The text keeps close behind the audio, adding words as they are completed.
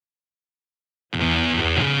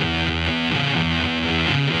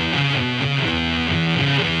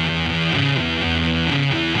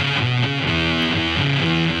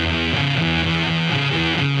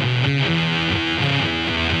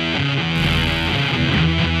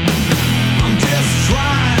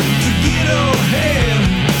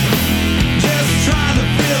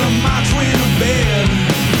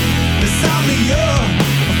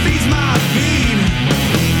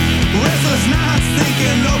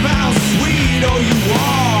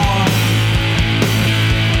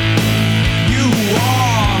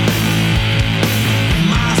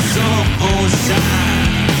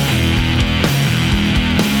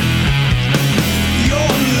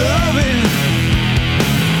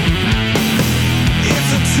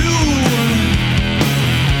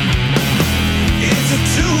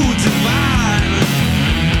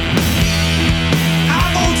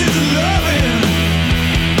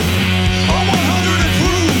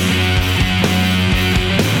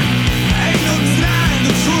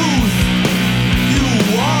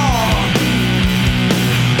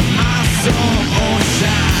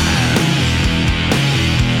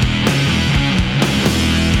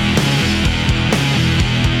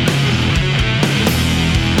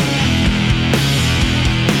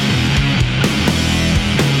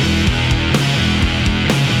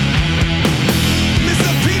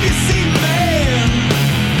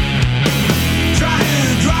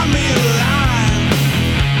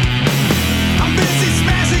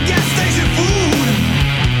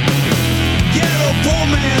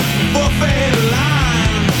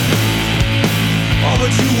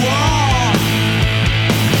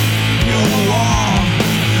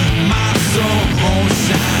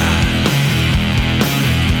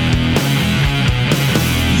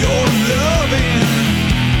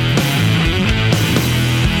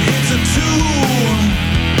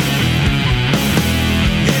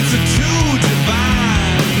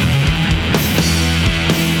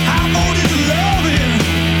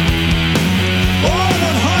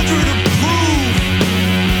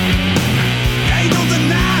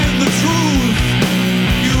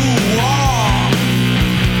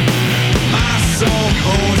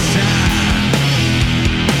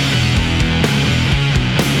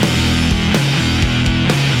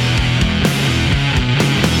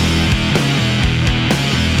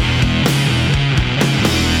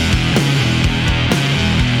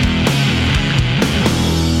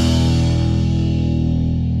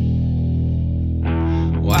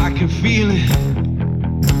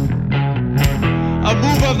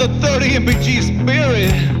the 30 MPG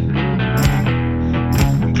spirit.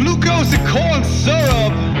 Glucose and corn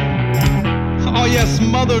syrup. Oh yeah,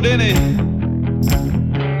 smothered in it.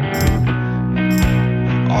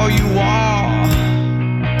 Oh, you are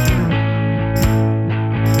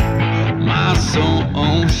my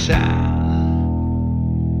sunshine.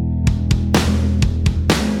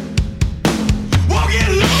 Walking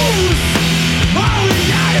loose. Oh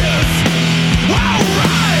yes. All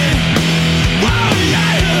right. Oh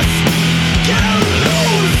yes. Get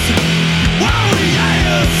loose. Oh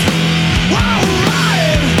yes. All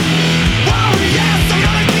right. Oh yes. I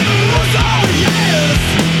gotta get loose. Oh yes.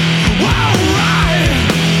 All right.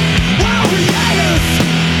 Oh yes.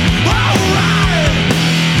 All right.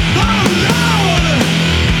 Oh Lord.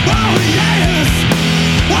 Oh yes.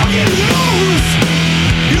 Walking loose.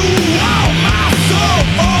 You are my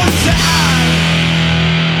sunshine.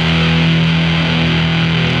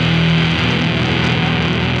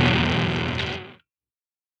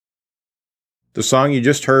 The song you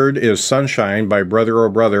just heard is Sunshine by Brother Oh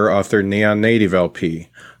Brother off their Neon Native LP.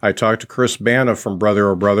 I talked to Chris Banta from Brother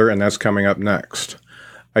Oh Brother, and that's coming up next.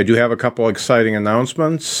 I do have a couple exciting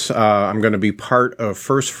announcements. I'm going to be part of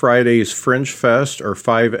First Friday's Fringe Fest, or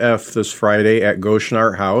 5F, this Friday at Goshen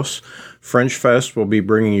Art House. Fringe Fest will be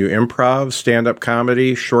bringing you improv, stand-up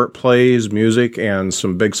comedy, short plays, music, and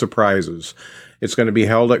some big surprises. It's going to be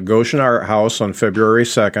held at Goshen Art House on February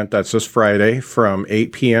 2nd. That's this Friday from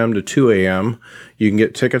 8 p.m. to 2 a.m. You can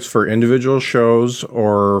get tickets for individual shows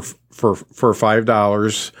or for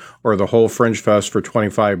 $5 or the whole Fringe Fest for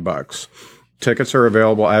 $25. Tickets are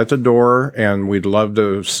available at the door, and we'd love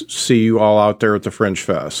to see you all out there at the Fringe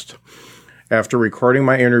Fest. After recording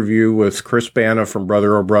my interview with Chris Banta from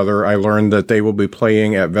Brother Oh Brother, I learned that they will be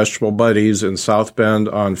playing at Vegetable Buddies in South Bend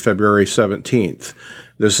on February 17th.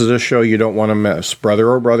 This is a show you don't want to miss.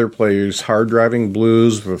 Brother Oh Brother plays hard-driving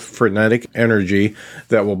blues with frenetic energy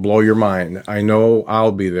that will blow your mind. I know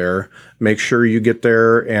I'll be there. Make sure you get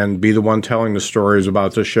there and be the one telling the stories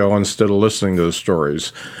about the show instead of listening to the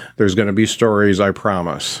stories. There's going to be stories, I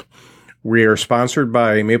promise. We are sponsored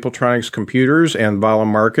by Mapletronics Computers and Vala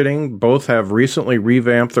Marketing. Both have recently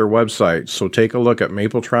revamped their websites, so take a look at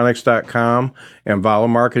mapletronics.com and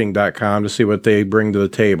valamarketing.com to see what they bring to the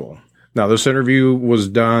table. Now, this interview was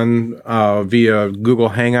done via Google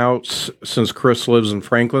Hangouts since Chris lives in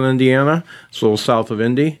Franklin, Indiana. It's a little south of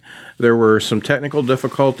Indy. There were some technical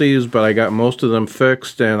difficulties, but I got most of them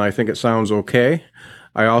fixed, and I think it sounds okay.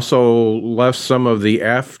 I also left some of the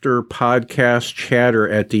after podcast chatter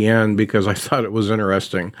at the end because I thought it was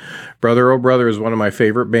interesting. Brother Oh Brother is one of my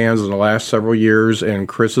favorite bands in the last several years, and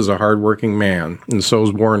Chris is a hardworking man, and so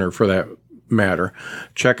is Warner for that matter.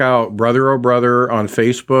 Check out Brother Oh Brother on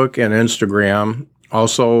Facebook and Instagram.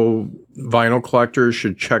 Also, vinyl collectors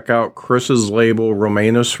should check out Chris's label,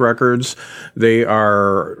 Romanus Records. They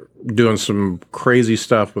are doing some crazy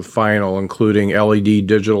stuff with vinyl, including LED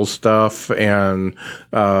digital stuff and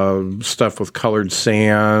stuff with colored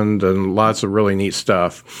sand and lots of really neat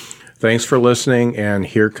stuff. Thanks for listening, and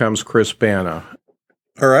here comes Chris Banta.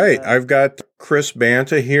 All right, I've got Chris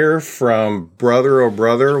Banta here from Brother Oh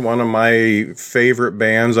Brother, one of my favorite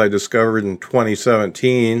bands I discovered in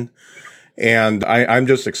 2017. And I'm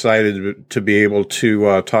just excited to be able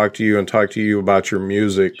to talk to you about your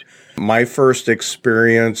music. My first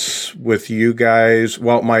experience with you guys,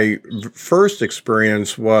 my first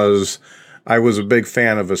experience was I was a big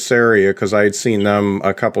fan of Assyria because I had seen them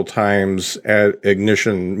a couple times at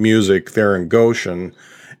Ignition Music there in Goshen.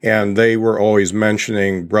 And they were always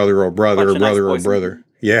mentioning Brother Oh Brother, Brother Oh Brother.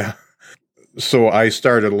 Yeah. So I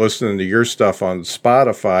started listening to your stuff on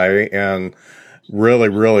Spotify and really,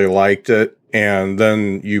 really liked it. And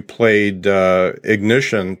then you played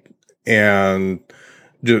Ignition, and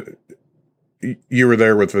you were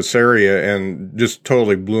there with Visaria and just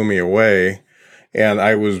totally blew me away. And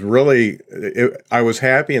I was I was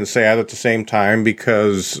happy and sad at the same time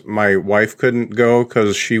because my wife couldn't go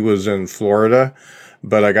because she was in Florida.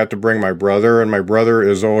 But I got to bring my brother, and my brother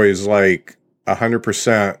is always like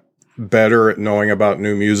 100% better at knowing about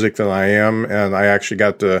new music than I am. And I actually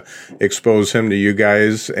got to expose him to you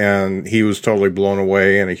guys, and he was totally blown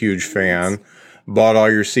away and a huge fan. Bought all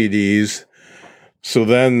your CDs. So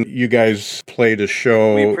then you guys played a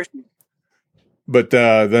show. But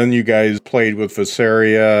then you guys played with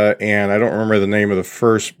Visaria, and I don't remember the name of the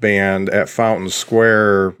first band at Fountain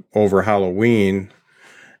Square over Halloween.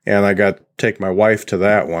 And I got to take my wife to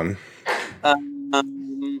that one. I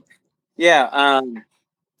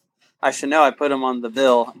should know. I put them on the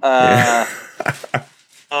bill. Why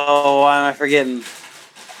am I forgetting?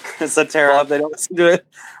 It's so terrible. They don't listen to it.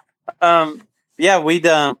 Yeah, we'd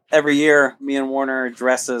every year, me and Warner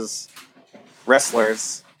dress as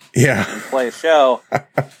wrestlers Yeah. and play a show.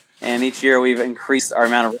 And each year we've increased our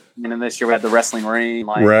amount of wrestling. And this year we had the wrestling ring.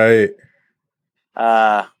 Right.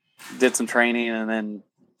 Did some training and then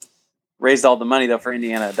raised all the money though for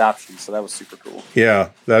Indiana adoption. So that was super cool. Yeah,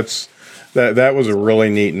 that was a really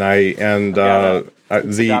neat night. And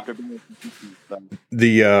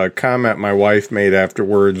the comment my wife made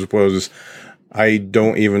afterwards was, I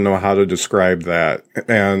don't even know how to describe that.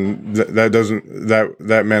 And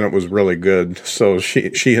that meant it was really good. So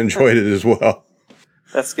she enjoyed it as well.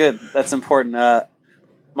 That's good. That's important.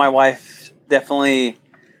 My wife definitely,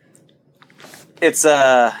 she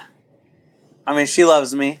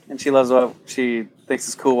loves me and she loves what she thinks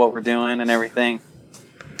is cool, what we're doing and everything.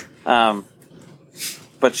 But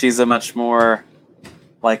she's a much more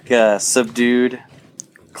subdued,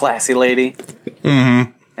 classy lady.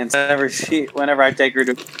 Mm-hmm. And so whenever I take her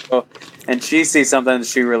to go and she sees something that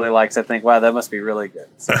she really likes, I think, wow, that must be really good.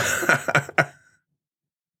 So,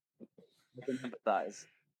 empathize.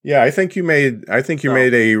 Yeah, I think you made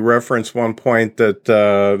a reference one point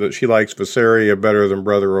that she likes Visaria better than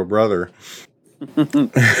Brother Oh Brother.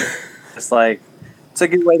 It's a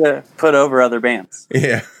good way to put over other bands.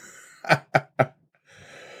 Yeah.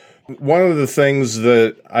 One of the things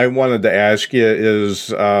that I wanted to ask you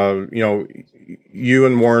is, you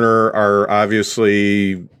and Warner are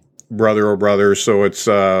obviously Brother Oh Brother, so it's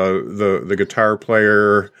the guitar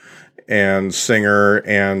player and singer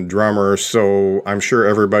and drummer, so I'm sure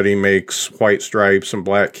everybody makes White Stripes and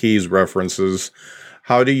Black Keys references.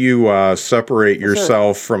 How do you separate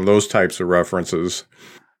yourself from those types of references?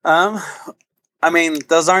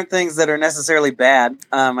 Those aren't things that are necessarily bad.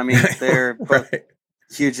 They're both right.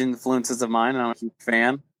 huge influences of mine, and I'm a huge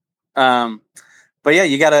fan. But yeah,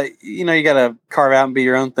 you gotta carve out and be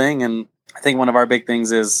your own thing. And I think one of our big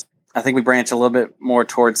things is, I think we branch a little bit more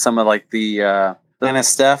towards some of the kind of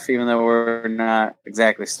stuff, even though we're not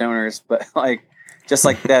exactly stoners, but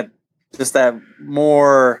that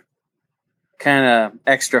more kind of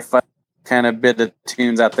extra fun kind of bit of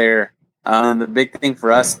tunes out there. The big thing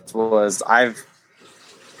for us was a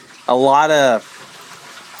lot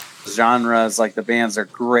of genres, like the bands are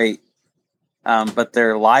great, but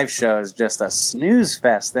their live show is just a snooze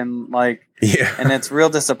fest, and and it's real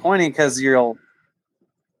disappointing because you're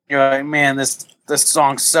like, man, this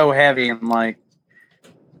song's so heavy, and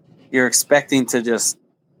you're expecting to just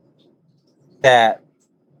that,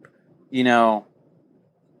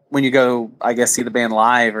 when you go, I guess, see the band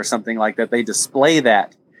live or something like that, they display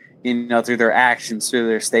that, through their actions, through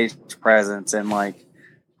their stage presence, and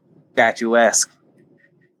statuesque.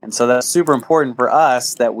 And so that's super important for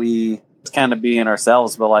us that we kind of be in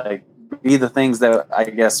ourselves, but be the things that I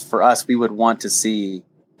guess for us we would want to see.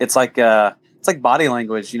 It's like body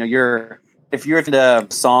language. If you're into a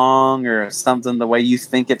song or something, the way you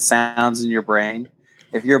think it sounds in your brain,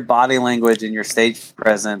 if your body language and your stage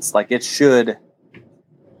presence, it should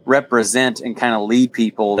represent and kind of lead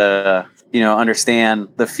people to, understand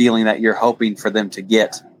the feeling that you're hoping for them to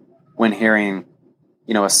get when hearing,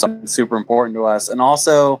 a song. Super important to us. And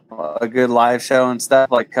also a good live show and stuff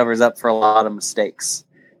covers up for a lot of mistakes.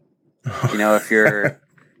 If you're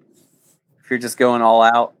just going all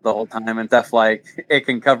out the whole time and stuff, it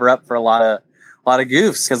can cover up for a lot of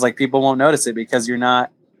goofs, because people won't notice it because you're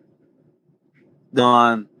not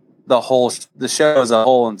on the show as a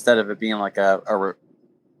whole, instead of it being a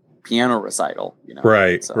piano recital.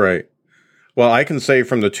 Right. Right. Well, I can say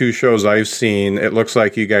from the two shows I've seen, it looks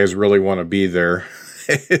like you guys really want to be there.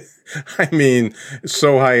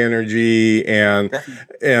 So high energy and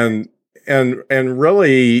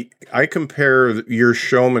really, I compare your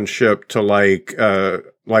showmanship to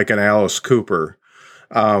an Alice Cooper,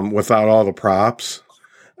 without all the props.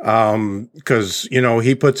 Cause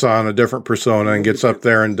he puts on a different persona and gets up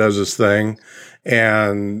there and does his thing.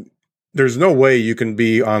 And there's no way you can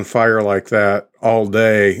be on fire like that all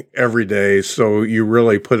day, every day. So you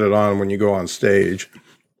really put it on when you go on stage.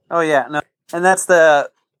 Oh yeah. No. And that's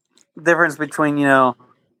the difference between,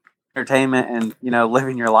 entertainment and,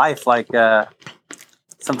 living your life.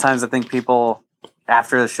 Sometimes I think people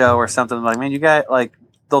after the show or something, man, you guys,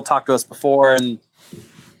 they'll talk to us before and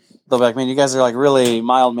they'll be like, man, you guys are really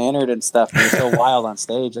mild mannered and stuff. And you're so wild on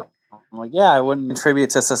stage. I'm like, yeah, I wouldn't contribute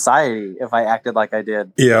to society if I acted like I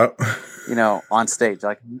did. Yeah. On stage.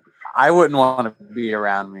 I wouldn't want to be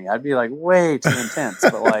around me. I'd be way too intense,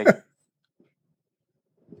 but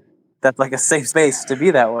that's a safe space to be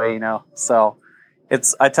that way, So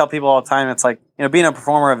I tell people all the time, it's being a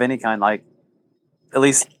performer of any kind, at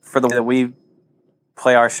least for the way that we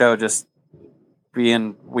play our show, just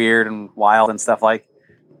being weird and wild and stuff,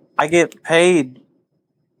 I get paid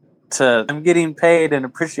I'm getting paid and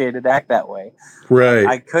appreciated to act that way. Right.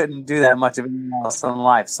 I couldn't do that much of anything else in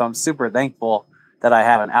life. So I'm super thankful that I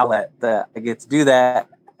have an outlet that I get to do that.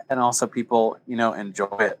 And also people,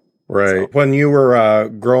 enjoy it. Right. So, when you were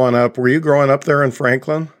growing up, were you growing up there in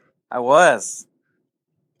Franklin? I was.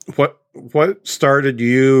 What started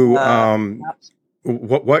you,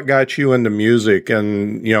 what got you into music,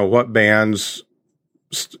 and, what bands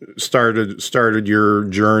started your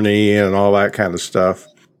journey and all that kind of stuff?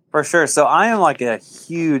 For sure. So I am like a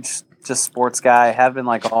huge just sports guy. Have been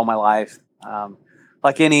like all my life.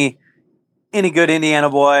 Like any good Indiana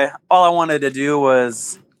boy, all I wanted to do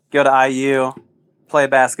was go to IU, play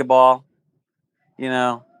basketball,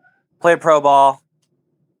 play pro ball,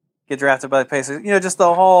 get drafted by the Pacers. Just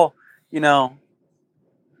the whole,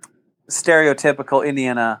 stereotypical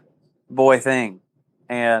Indiana boy thing.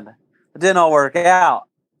 And it didn't all work out,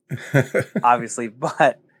 obviously.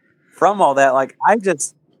 But from all that, like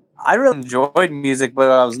I really enjoyed music,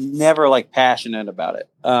 but I was never like passionate about it.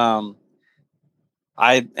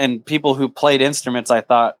 And people who played instruments, I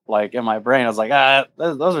thought like in my brain, I was like,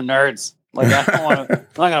 those are nerds. Like I don't want to. I'm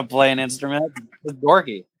not gonna play an instrument. It's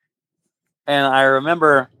dorky. And I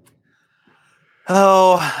remember,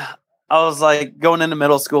 I was like going into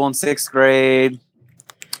middle school in 6th grade,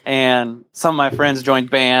 and some of my friends joined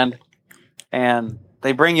band, and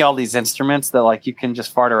they bring you all these instruments that like you can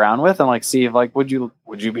just fart around with and like see if like would you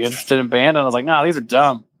be interested in band? And I was like, no, these are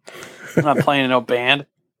dumb. I'm not playing in no band.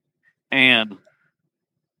 And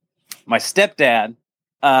my stepdad,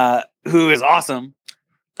 who is awesome,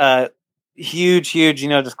 huge,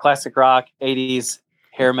 just classic rock, 80s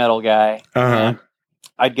hair metal guy. Uh-huh.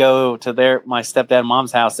 I'd go to my stepdad and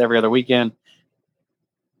mom's house every other weekend.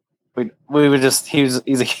 We would just he's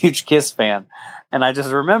a huge Kiss fan, and I just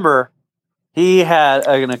remember he had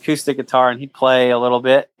an acoustic guitar and he'd play a little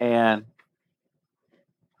bit, and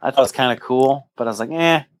I thought it was kind of cool, but I was like,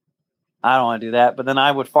 I don't want to do that. But then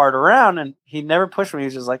I would fart around, and he never pushed me. He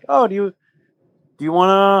was just like, oh, do you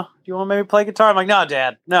want to maybe play guitar? I'm like, no,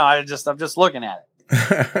 Dad, no, I'm just looking at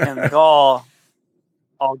it. And like all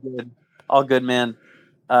good men.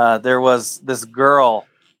 There was this girl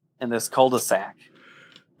in this cul-de-sac,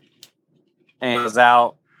 and I was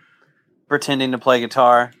out pretending to play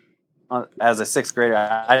guitar as a 6th grader.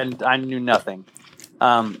 I knew nothing.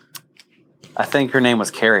 I think her name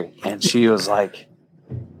was Carrie, and she was like,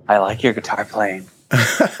 I like your guitar playing.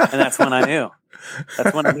 And that's when I knew.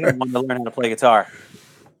 That's when I knew I wanted to learn how to play guitar.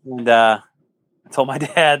 And I told my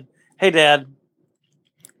dad, hey, Dad,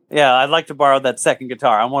 I'd like to borrow that second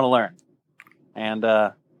guitar. I want to learn. And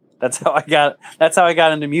that's how I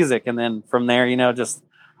got into music. And then from there, just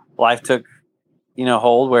life took,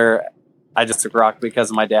 hold where I just took rock because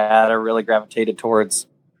of my dad. I really gravitated towards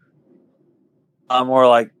more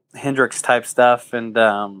like Hendrix type stuff and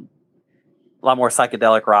a lot more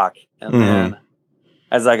psychedelic rock. And then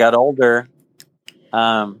as I got older,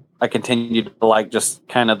 I continued to like just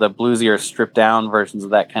kind of the bluesier, stripped down versions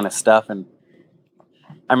of that kind of stuff. And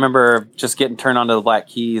I remember just getting turned on to the Black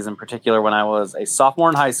Keys in particular when I was a sophomore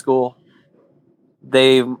in high school.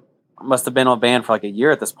 They must have been on a band for like a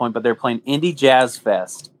year at this point, but they're playing Indie Jazz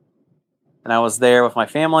Fest. And I was there with my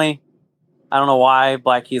family. I don't know why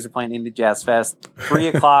Black Keys are playing Indie Jazz Fest,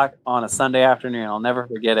 3:00 on a Sunday afternoon. I'll never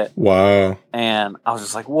forget it. Wow. And I was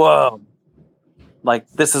just like, whoa, like,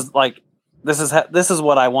 this is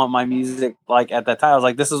what I want my music like at that time. I was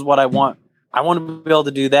like, this is what I want. I want to be able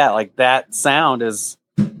to do that. Like that sound it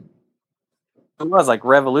was like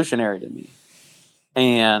revolutionary to me.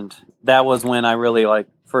 And that was when I really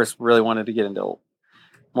first wanted to get into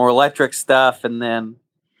more electric stuff. And then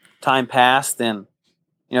time passed and,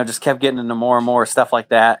 just kept getting into more and more stuff like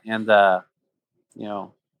that. And,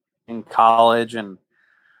 in college and,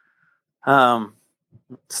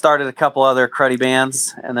 started a couple other cruddy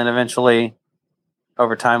bands, and then eventually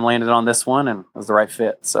over time landed on this one and it was the right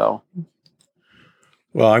fit. So,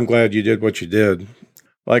 well, I'm glad you did what you did.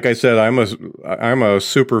 Like I said, I'm a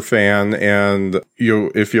super fan, and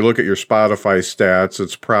if you look at your Spotify stats,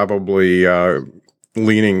 it's probably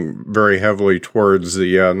leaning very heavily towards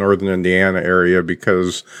the northern Indiana area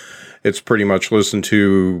because it's pretty much listened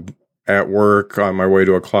to at work, on my way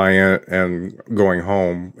to a client, and going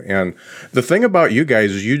home. And the thing about you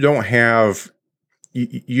guys is you don't have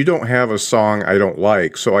a song I don't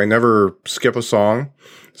like, so I never skip a song.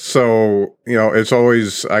 So, it's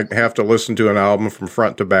always, I have to listen to an album from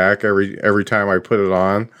front to back every time I put it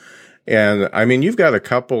on. And I mean, you've got a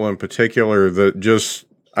couple in particular that just,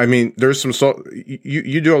 I mean, there's some,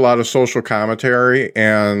 you do a lot of social commentary,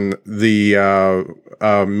 and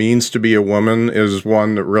Means to Be a Woman is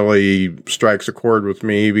one that really strikes a chord with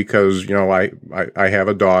me because, I have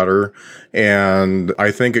a daughter, and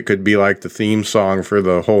I think it could be like the theme song for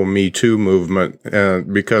the whole Me Too movement,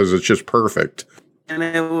 because it's just perfect. And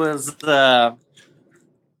it was, that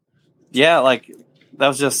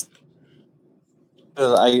was just,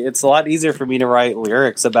 it's a lot easier for me to write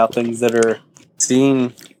lyrics about things that are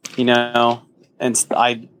seen, and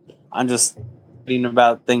I'm just reading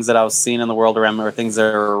about things that I was seeing in the world around me, or things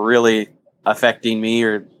that are really affecting me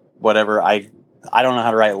or whatever. I don't know how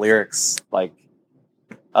to write lyrics.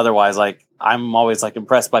 Otherwise, I'm always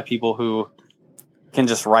impressed by people who can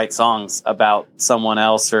just write songs about someone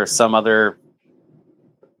else or some other,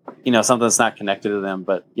 something that's not connected to them.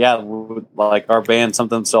 But yeah, our band,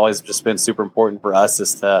 something that's always just been super important for us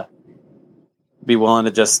is to be willing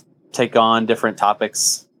to just take on different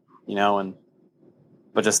topics,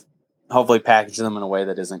 but just hopefully package them in a way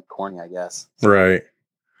that isn't corny, I guess. Right.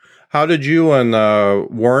 How did you and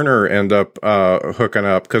Warner end up hooking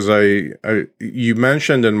up? Because you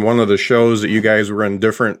mentioned in one of the shows that you guys were in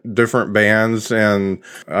different bands, and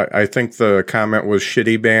I think the comment was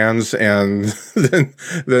shitty bands, and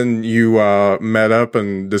then you met up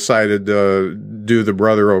and decided to do the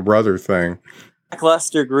Brother Oh Brother thing.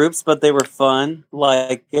 Cluster groups, but they were fun.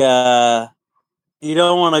 You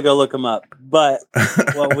don't want to go look them up, but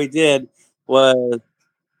what we did was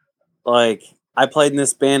I played in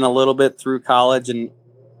this band a little bit through college and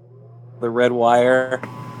the Red Wire,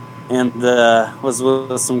 and was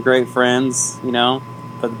with some great friends, but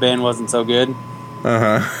the band wasn't so good.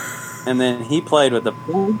 And then he played with a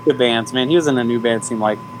bunch of bands. Man, he was in a new band. Seemed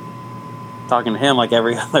like talking to him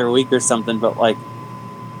every other week or something, but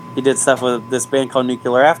he did stuff with this band called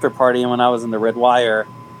Nuclear After Party. And when I was in the Red Wire,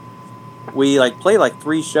 we played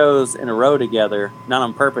 3 shows in a row together, not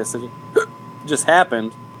on purpose. It just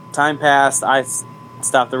happened. Time passed. I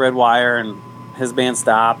stopped the Red Wire, and his band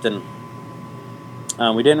stopped, and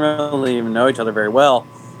we didn't really even know each other very well.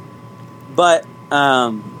 But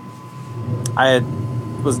I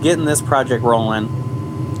was getting this project rolling.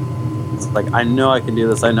 It's I know I can do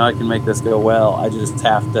this. I know I can make this go well. I just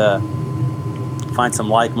have to find some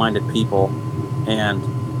like-minded people. And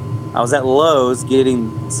I was at Lowe's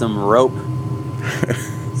getting some rope,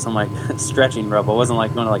 some stretching rope. I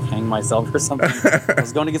wasn't going to hang myself or something. I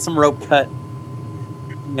was going to get some rope cut.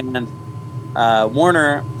 And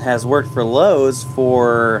Warner has worked for Lowe's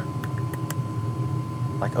for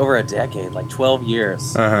over a decade, 12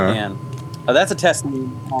 years. And that's a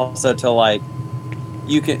testament also to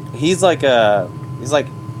he's front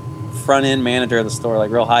end manager of the store,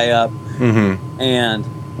 real high up. And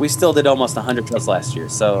we still did almost 100 shows last year.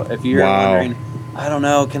 So if you're wondering, I don't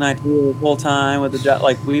know, can I do it full time with the job?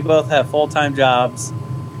 We both have full time jobs,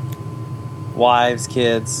 wives,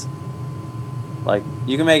 kids.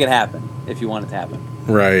 You can make it happen if you want it to happen.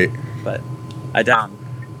 Right. But I don't.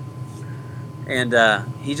 And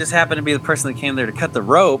he just happened to be the person that came there to cut the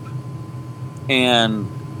rope. And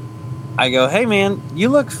I go, hey man, you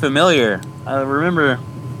look familiar. I remember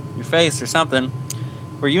your face or something.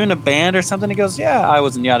 Were you in a band or something? He goes, yeah, I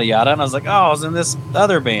was in Yada Yada. And I was like, oh, I was in this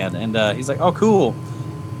other band. And he's like, oh, cool.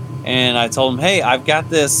 And I told him, hey, I've got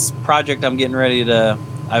this project I'm getting ready to,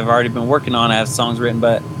 I've already been working on. I have songs written,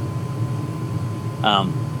 but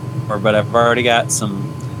I've already got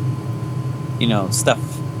some,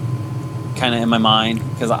 stuff kind of in my mind.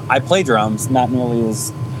 Because I play drums, not nearly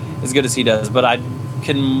as good as he does. But I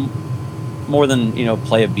can more than,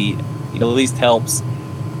 play a beat. It at least helps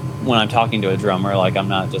when I'm talking to a drummer, I'm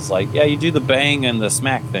not just yeah, you do the bang and the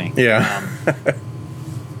smack thing. Yeah.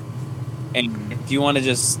 And if you want to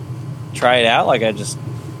just try it out, I just,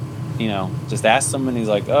 just asked him, and he's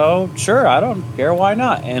like, oh, sure, I don't care, why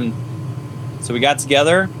not? And so we got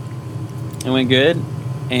together, and went good,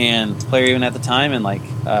 and player even at the time, and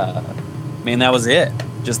man, that was it.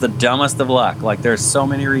 Just the dumbest of luck. There's so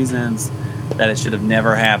many reasons that it should have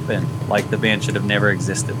never happened. The band should have never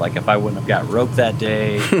existed. If I wouldn't have got roped that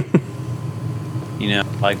day,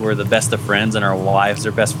 we're the best of friends, and our wives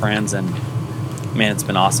are best friends, and man, it's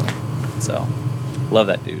been awesome. So, love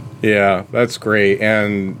that dude. Yeah, that's great.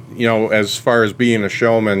 And as far as being a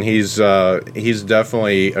showman, he's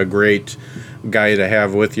definitely a great guy to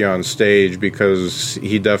have with you on stage, because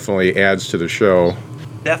he definitely adds to the show.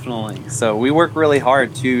 Definitely. So we work really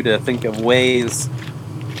hard too to think of ways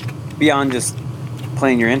beyond just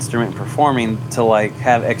playing your instrument and performing to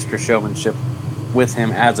have extra showmanship with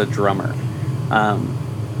him as a drummer,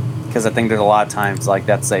 because I think there's a lot of times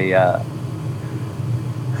that's I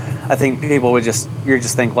think people would just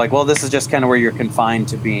think well, this is just kind of where you're confined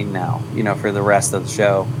to being now, for the rest of the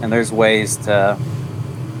show. And there's ways to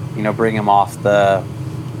bring them off the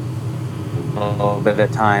a little bit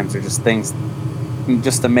at times, or just things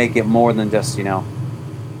just to make it more than just,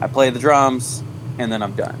 I play the drums and then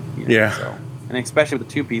I'm done. Yeah. So, and especially with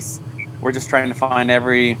the 2-piece, we're just trying to find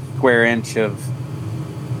every square inch of,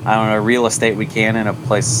 real estate we can in a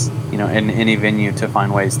place, in any venue, to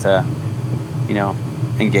find ways to,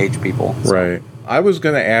 engage people. So. Right. I was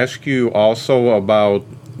going to ask you also about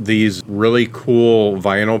these really cool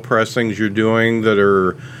vinyl pressings you're doing that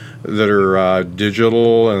are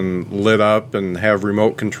digital and lit up and have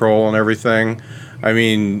remote control and everything. I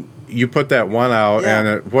mean, you put that one out,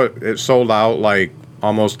 Yeah. and it sold out like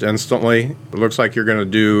almost instantly. It looks like you're going to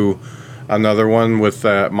do another one with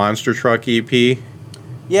that Monster Truck EP.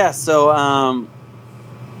 Yeah, so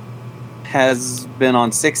has been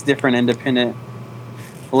on 6 different independent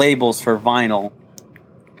labels for vinyl,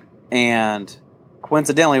 and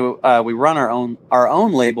coincidentally, we run our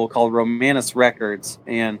own label called Romanus Records,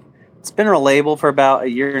 and it's been a label for about a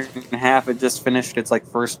year and a half. It just finished its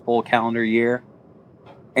first full calendar year,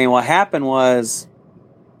 and what happened was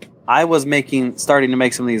I was starting to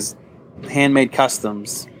make some of these handmade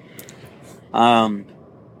customs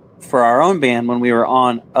for our own band when we were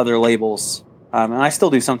on other labels, and I still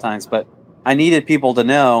do sometimes, but I needed people to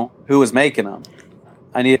know who was making them.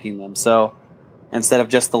 I needed them, so instead of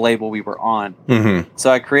just the label we were on. Mm-hmm.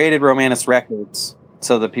 So I created Romanus Records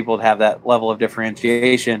so that people would have that level of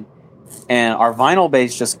differentiation, and our vinyl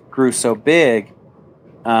base just grew so big,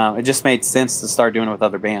 it just made sense to start doing it with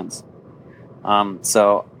other bands.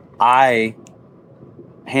 So I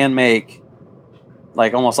hand make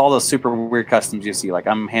almost all those super weird customs you see.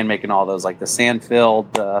 I'm hand making all those, the sand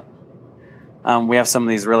filled. We have some of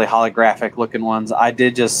these really holographic looking ones. I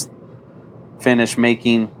did just finish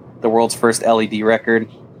making the world's first LED record.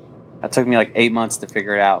 That took me 8 months to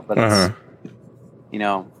figure it out, but it's,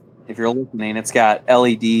 if you're listening, it's got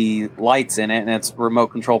LED lights in it and it's remote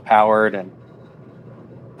control powered, and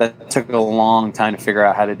that took a long time to figure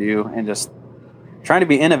out how to do, and just trying to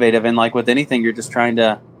be innovative. And with anything, you're just trying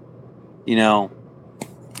to,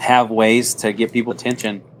 have ways to get people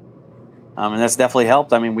attention. And that's definitely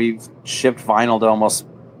helped. I mean, we've shipped vinyl to almost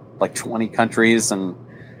 20 countries, and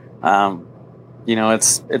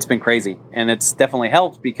it's been crazy, and it's definitely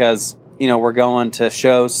helped because we're going to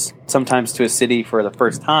shows sometimes to a city for the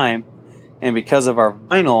first time, and because of our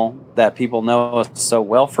vinyl that people know us so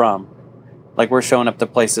well from, we're showing up to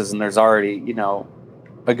places and there's already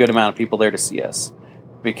a good amount of people there to see us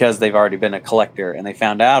because they've already been a collector and they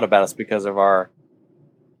found out about us because of our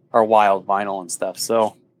wild vinyl and stuff.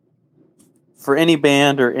 So for any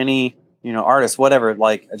band or any artist, whatever,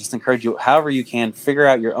 I just encourage you, however you can, figure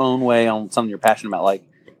out your own way on something you're passionate about,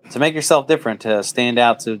 to make yourself different, to stand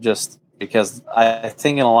out, to just, because I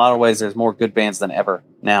think in a lot of ways there's more good bands than ever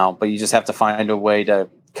now, but you just have to find a way to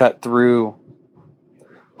cut through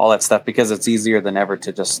all that stuff because it's easier than ever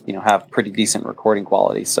to just, have pretty decent recording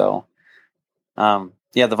quality. So, the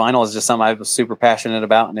vinyl is just something I was super passionate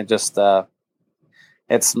about, and it just,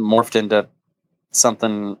 it's morphed into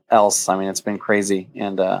something else. I mean, it's been crazy,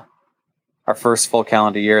 and, our first full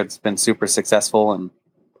calendar year, it's been super successful, and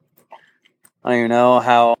I don't even know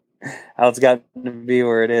how it's gotten to be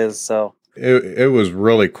where it is. So it was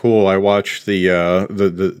really cool. I watched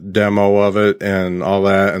the demo of it and all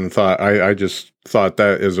that, and I just thought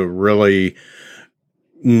that is a really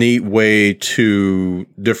neat way to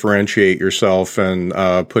differentiate yourself and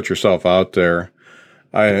put yourself out there.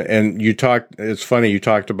 It's funny, you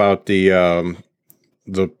talked about the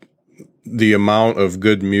amount of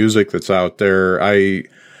good music that's out there. I'm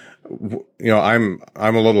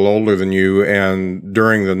a little older than you, and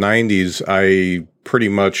during the 90s, I pretty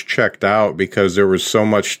much checked out because there was so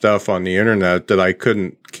much stuff on the internet that I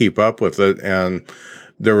couldn't keep up with it, and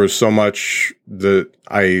there was so much that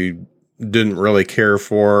I didn't really care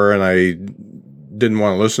for and I didn't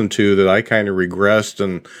want to listen to that I kind of regressed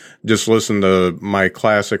and just listened to my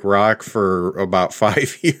classic rock for about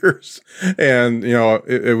 5 years. And,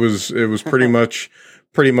 it was pretty much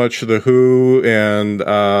the Who and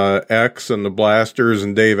X and the Blasters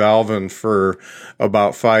and Dave Alvin for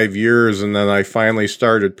about 5 years. And then I finally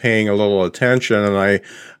started paying a little attention, and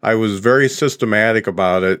I was very systematic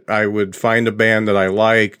about it. I would find a band that I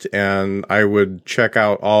liked and I would check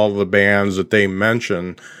out all the bands that they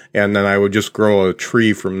mentioned, and then I would just grow a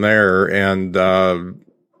tree from there and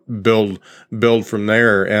build from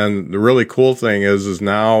there. And the really cool thing is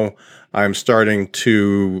now I'm starting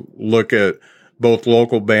to look at both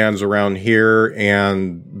local bands around here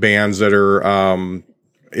and bands that are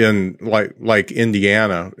in like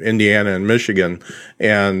Indiana and Michigan.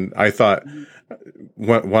 And I thought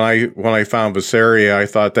when I found Visaria, I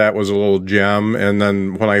thought that was a little gem, and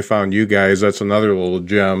then when I found you guys, that's another little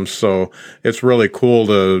gem. So it's really cool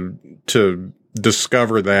to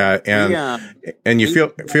discover that, and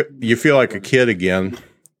you feel like a kid again.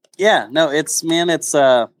 Yeah, no, it's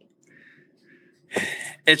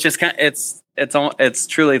just kind of, it's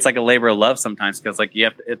truly, it's like a labor of love sometimes, because like you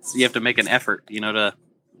have to make an effort,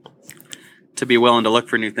 to be willing to look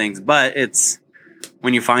for new things. But it's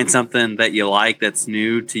when you find something that you like that's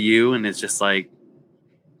new to you, and it's just like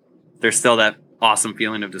there's still that awesome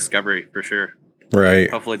feeling of discovery for sure.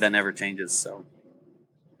 Right. Hopefully that never changes. So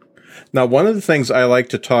now, one of the things I like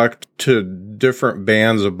to talk to different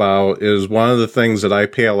bands about is one of the things that I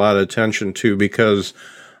pay a lot of attention to, because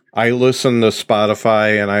I listen to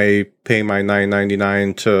Spotify and I pay my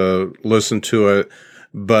 $9.99 to listen to it,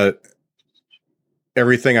 but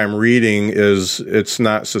everything I'm reading is it's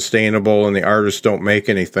not sustainable and the artists don't make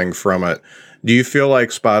anything from it. Do you feel like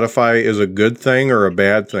Spotify is a good thing or a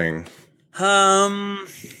bad thing? I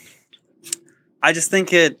just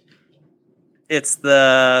think it's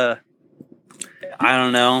the, I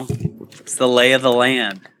don't know, it's the lay of the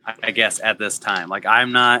land, I guess, at this time. Like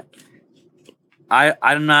I'm not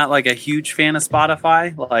like a huge fan of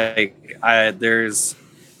Spotify. Like there's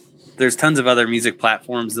tons of other music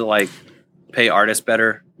platforms that like pay artists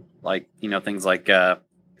better. Like, things like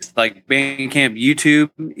Bandcamp,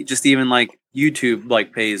 YouTube, just even like YouTube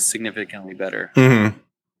like pays significantly better Mm-hmm.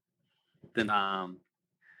 than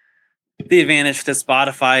the advantage to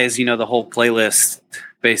Spotify is, the whole playlist,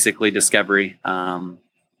 basically discovery, playlists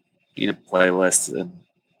and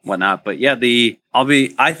whatnot. But yeah,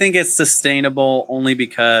 I think it's sustainable only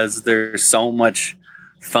because there's so much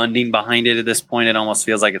funding behind it at this point. It almost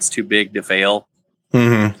feels like it's too big to fail,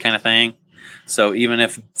 Mm-hmm. kind of thing. So even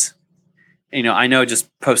if it's, I know it just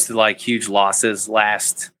posted like huge losses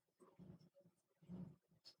last,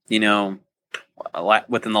 within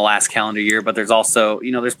the last calendar year, but there's also,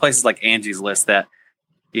 there's places like Angie's List that,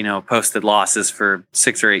 posted losses for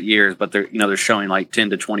 6 or 8 years, but they're showing like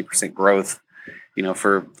 10 to 20% growth,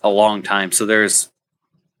 for a long time. So I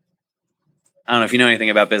don't know if you know anything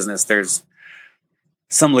about business, there's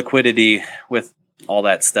some liquidity with all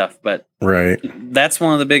that stuff, but right. That's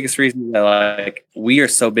one of the biggest reasons that we are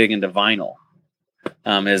so big into vinyl,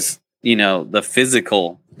 is, the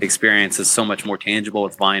physical experience is so much more tangible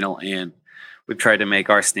with vinyl, and we've tried to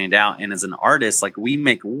make ours stand out. And as an artist, like we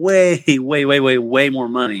make way, way, way, way, way more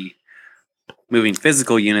money moving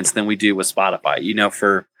physical units than we do with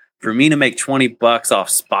Spotify. For me to make $20 off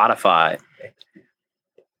Spotify,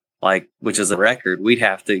 like, which is a record, we'd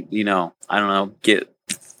have to, I don't know, get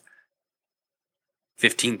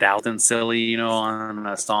 15,000 silly, on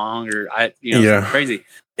a song, or Yeah. crazy.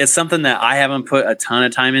 It's something that I haven't put a ton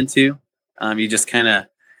of time into. You just kind of,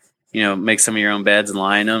 make some of your own beds and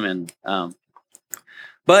lie in them. And,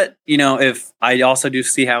 but if I also do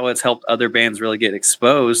see how it's helped other bands really get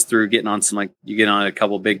exposed through getting on some, like you get on a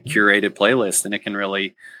couple big curated playlists, and it can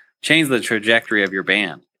really change the trajectory of your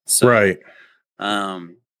band. So, Right.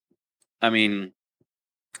 I mean,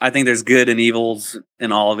 I think there's good and evils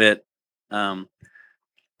in all of it.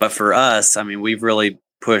 But for us, I mean, we've really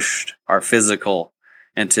pushed our physical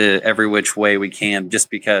into every which way we can, just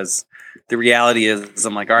because the reality is,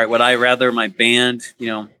 I'm like, all right, would I rather my band,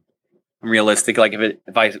 I'm realistic. Like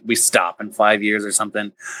if we stop in 5 years or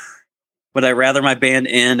something, would I rather my band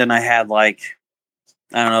end and I had like,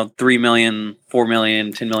 I don't know, 3 million, 4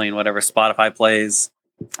 million, 10 million, whatever Spotify plays,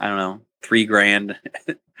 I don't know, $3,000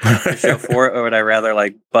 to show for it? Or would I rather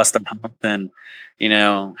like bust a pump and,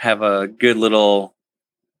 have a good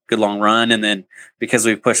long run? And then because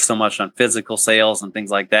we've pushed so much on physical sales and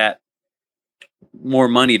things like that, more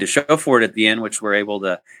money to show for it at the end, which we're able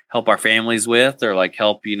to help our families with, or like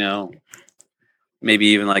help, maybe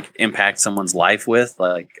even like impact someone's life with.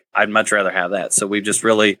 Like, I'd much rather have that. So we've just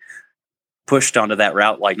really pushed onto that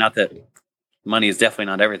route. Like, not that money is definitely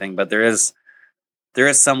not everything, but there is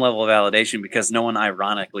some level of validation because no one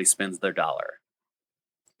ironically spends their dollar.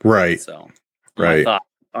 Right. So right. My thought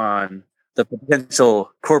on the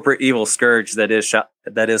potential corporate evil scourge that is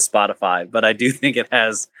Spotify, but I do think it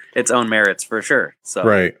has its own merits for sure. So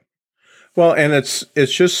right. Well, and it's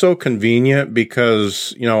just so convenient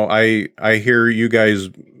because, I hear you guys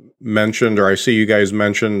mentioned, or I see you guys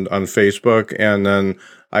mentioned on Facebook, and then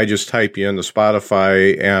I just type you into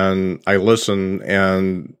Spotify and I listen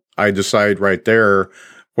and I decide right there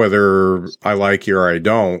whether I like you or I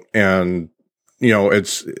don't. And,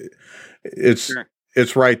 it's sure.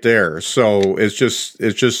 It's right there. So it's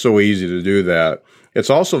just so easy to do that. It's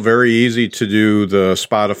also very easy to do the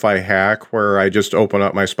Spotify hack where I just open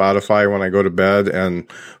up my Spotify when I go to bed and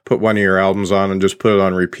put one of your albums on and just put it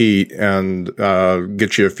on repeat and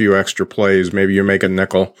get you a few extra plays. Maybe you make a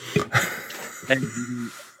nickel. And,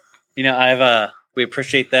 we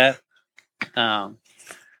appreciate that.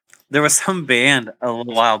 There was some band a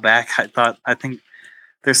little while back. I think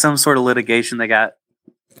there's some sort of litigation they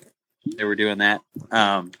were doing that.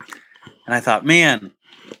 And I thought, man,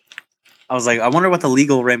 I was like, I wonder what the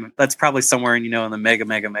legal that's probably somewhere in the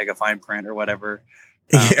mega fine print or whatever.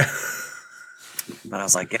 Yeah. But I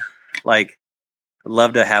was like, yeah, like I'd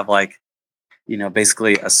love to have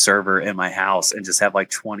basically a server in my house and just have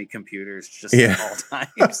 20 computers just at all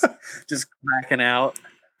times, just cracking out.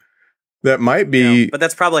 That might be, but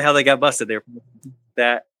that's probably how they got busted.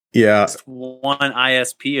 That one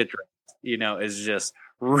ISP address, is just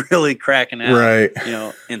really cracking out. Right.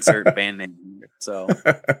 Insert band name. So.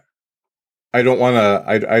 I don't want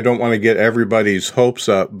to get everybody's hopes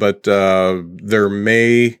up, but there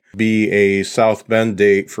may be a South Bend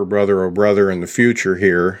date for Brother Oh Brother in the future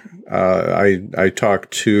here. I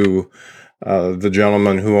talked to the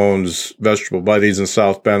gentleman who owns Vegetable Buddies in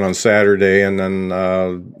South Bend on Saturday, and then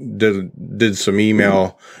did some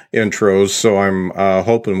email intros. So I'm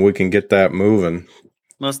hoping we can get that moving.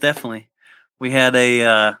 Most definitely. We had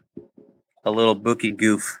a little bookie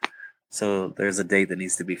goof. So there's a date that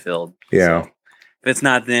needs to be filled. Yeah. So if it's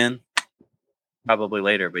not then, probably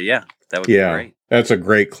later. But yeah, that would be great. That's a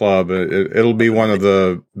great club. It'll be one of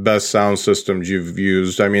the best sound systems you've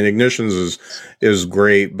used. I mean, Ignitions is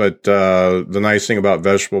great, but the nice thing about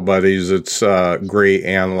Vegetable Buddies, it's great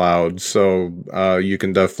and loud. So you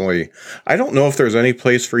can definitely. I don't know if there's any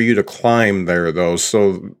place for you to climb there though.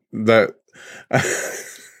 So that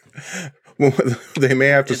they may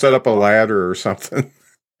have to set up a ladder or something.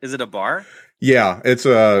 Is it a bar? Yeah, it's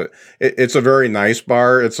a very nice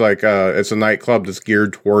bar. It's it's a nightclub that's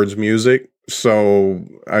geared towards music. So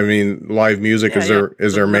I mean, live music is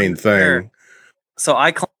their main thing. So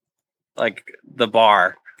I climb the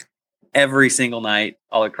bar every single night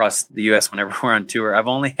all across the U.S. whenever we're on tour. I've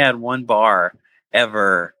only had one bar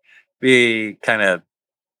ever be kind of,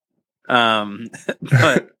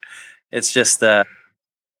 but it's just I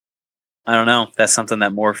don't know. That's something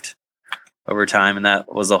that morphed over time, and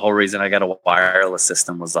that was the whole reason I got a wireless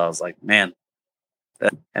system. I was like, man,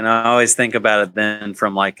 and I always think about it then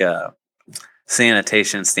from a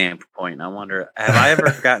sanitation standpoint. I wonder, have I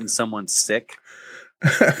ever gotten someone sick?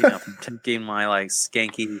 From taking my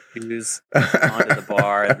skanky shoes onto the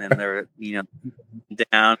bar, and then they're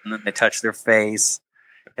down, and then they touch their face.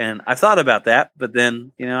 And I've thought about that, but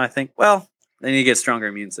then I think, well, then you get stronger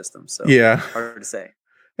immune system. So hard to say.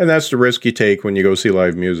 And that's the risk you take when you go see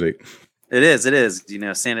live music. It is,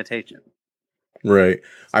 sanitation. Right.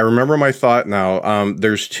 I remember my thought now.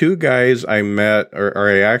 There's two guys I met, or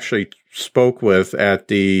I actually spoke with at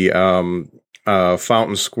the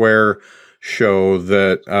Fountain Square show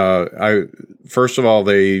that first of all,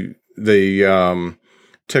 they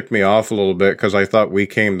ticked me off a little bit because I thought we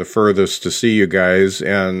came the furthest to see you guys.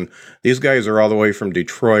 And these guys are all the way from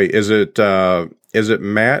Detroit. Is it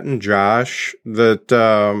Matt and Josh that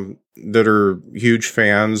are huge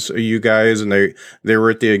fans of you guys, and they were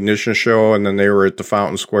at the Ignition show, and then they were at the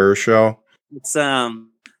Fountain Square show? It's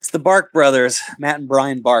the Bark brothers, Matt and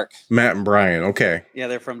Brian Bark. Matt and Brian, okay. Yeah,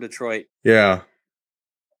 they're from Detroit. Yeah.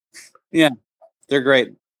 Yeah, they're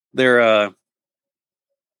great. They're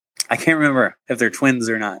I can't remember if they're twins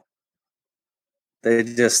or not.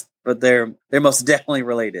 But they're most definitely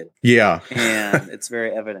related. Yeah. And it's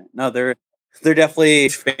very evident. No, they're definitely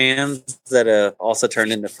fans that also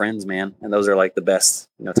turned into friends, man. And those are the best,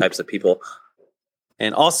 types of people.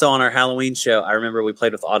 And also on our Halloween show, I remember we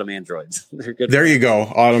played with Autumn Androids. They're good. There you go,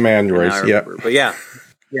 Autumn Androids. Yeah. But yeah,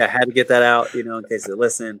 had to get that out, in case they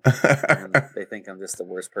listen and they think I'm just the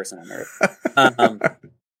worst person on earth.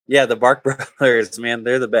 Yeah, the Bark brothers, man,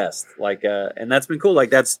 they're the best. And that's been cool.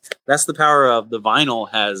 That's the power of the vinyl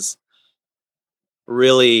has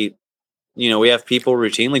really. We have people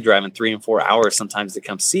routinely driving 3 and 4 hours sometimes to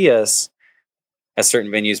come see us at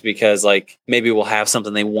certain venues because maybe we'll have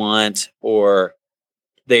something they want, or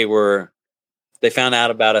they found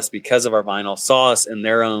out about us because of our vinyl, saw us in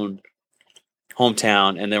their own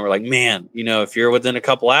hometown, and then we're like, man, if you're within a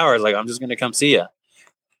couple hours, I'm just going to come see you.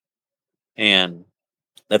 And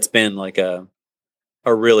that's been a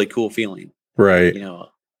really cool feeling. Right.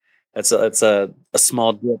 It's a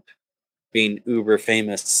small dip being uber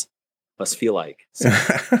famous must feel like. So.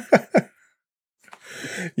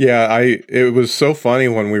 Yeah, it was so funny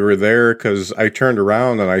when we were there because I turned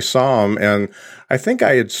around and I saw him, and I think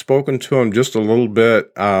I had spoken to him just a little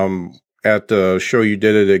bit at the show you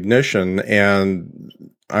did at Ignition, and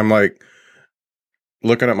I'm like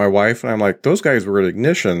looking at my wife, and I'm like, those guys were at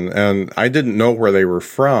Ignition, and I didn't know where they were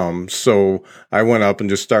from, so I went up and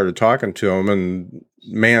just started talking to them, and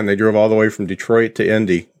man, they drove all the way from Detroit to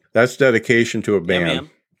Indy. That's dedication to a band.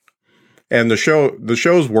 Yeah, and the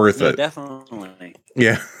show's worth it. Definitely.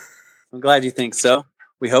 Yeah. I'm glad you think so.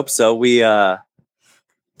 We hope so. We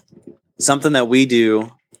something that we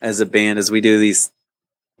do as a band is we do these,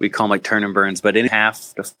 we call them like turn and burns, but in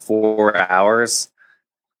 1/2 to 4 hours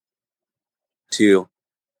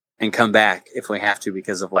and come back if we have to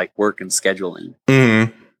because of like work and scheduling.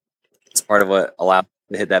 Mm-hmm. It's part of what allows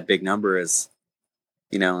to hit that big number is,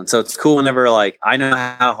 and so it's cool whenever like I know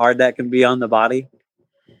how hard that can be on the body.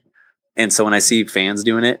 And so when I see fans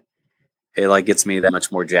doing it, it like gets me that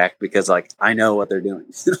much more jacked because like I know what they're doing.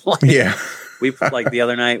 Like, yeah. We like the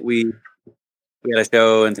other night we had a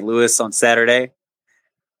show in St. Louis on Saturday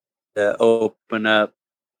to open up,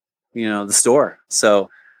 the store. So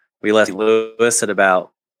we left St. Louis at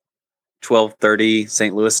about 12:30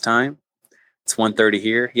 St. Louis time. It's 1:30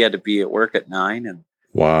 here. He had to be at work at 9, and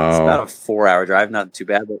wow, it's about a 4-hour drive. Not too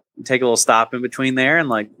bad, but you take a little stop in between there, and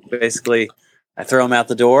like basically, I throw him out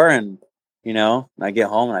the door, and I get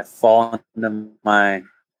home and I fall into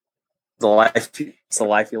the life. It's the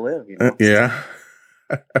life you live. Yeah.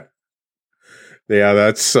 Yeah,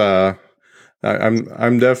 that's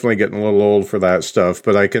I'm definitely getting a little old for that stuff,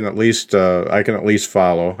 but I can at least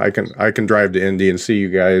follow. I can drive to Indy and see you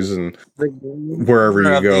guys and wherever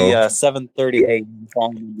you go. The 7:30 a.m.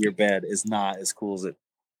 falling into your bed is not as cool as it.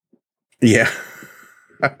 Yeah.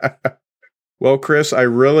 Well, Chris, I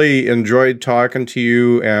really enjoyed talking to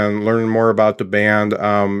you and learning more about the band.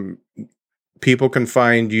 People can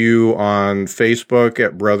find you on Facebook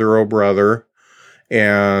at Brother O Brother,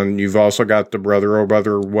 and you've also got the Brother O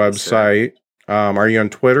Brother website. Are you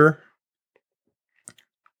on Twitter?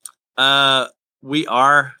 We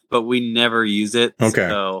are, but we never use it. Okay.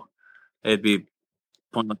 So it'd be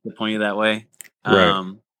pointless to point you that way.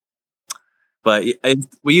 Right. But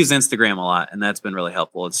we use Instagram a lot, and that's been really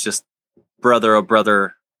helpful. It's just Brother O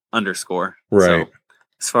Brother _. Right. So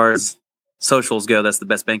as far as socials go, that's the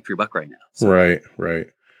best bang for your buck right now. So. Right.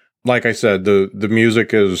 Like I said, the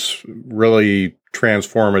music is really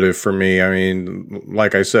transformative for me. I mean,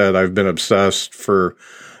 like I said, I've been obsessed for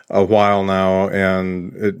a while now,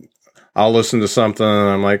 and I'll listen to something and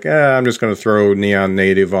I'm like, I'm just going to throw Neon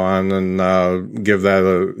Native on and give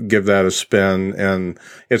that a spin. And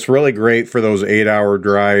it's really great for those 8-hour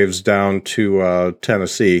drives down to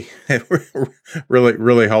Tennessee. It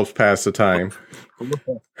really helps pass the time.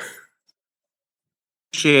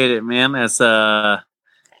 Appreciate it, man.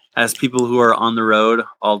 As people who are on the road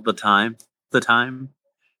all the time,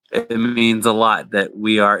 it means a lot that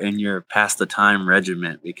we are in your pass the time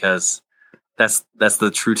regiment because that's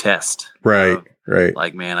the true test. Right.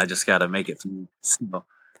 Like, man, I just got to make it through. So,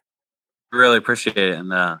 really appreciate it.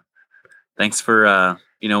 And thanks for,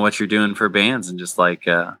 what you're doing for bands and just like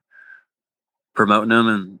promoting them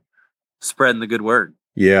and spreading the good word.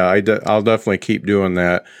 Yeah, I'll definitely keep doing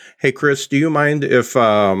that. Hey, Chris, do you mind if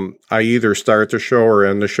I either start the show or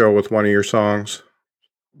end the show with one of your songs?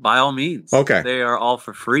 By all means. Okay. They are all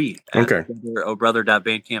for free at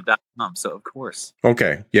obrother.bandcamp.com, so of course.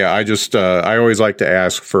 Okay. Yeah, I just I always like to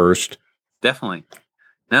ask first. Definitely.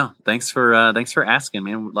 No, thanks for asking,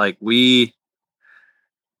 man. Like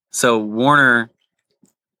Warner,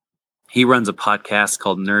 he runs a podcast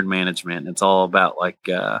called Nerd Management. It's all about like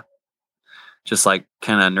just like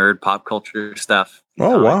kind of nerd pop culture stuff.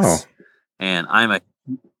 Oh, wow. And I'm a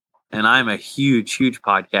huge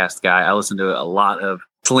podcast guy. I listen to a lot of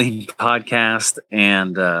Celine podcast,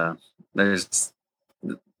 and there's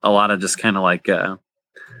a lot of just kind of like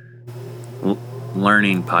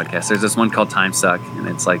learning podcasts. There's this one called Time Suck, and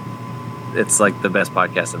it's like the best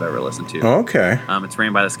podcast I've ever listened to. Okay. It's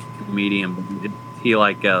ran by this comedian. He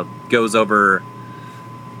like goes over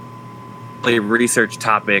a research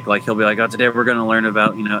topic. Like he'll be like, today we're going to learn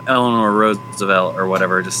about Eleanor Roosevelt or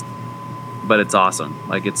whatever. But it's awesome.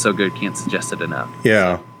 Like it's so good, can't suggest it enough.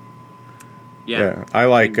 Yeah. Yeah. I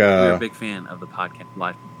like. You're a big fan of the podcast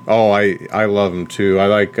live. Oh, I love them too. I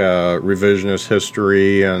like revisionist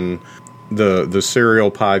history, and the serial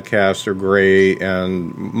podcasts are great.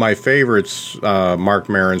 And my favorite's Mark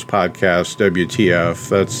Maron's podcast, WTF.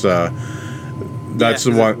 That's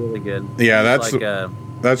the one. Really good. Yeah, that's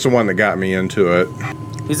the one that got me into it.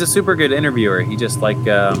 He's a super good interviewer. He just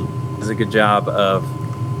does a good job of,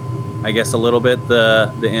 I guess, a little bit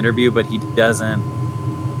the interview, but he doesn't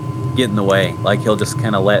get in the way. Like he'll just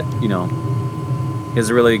kind of let he has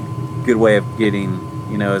a really good way of getting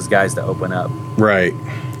his guys to open up. Right.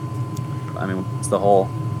 I mean, it's the whole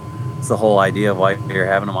idea of why you're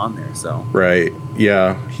having him on there. So right,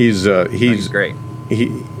 yeah, he's great.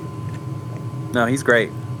 He's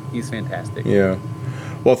great. He's fantastic. Yeah.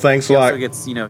 Well, thanks he a lot. Also gets,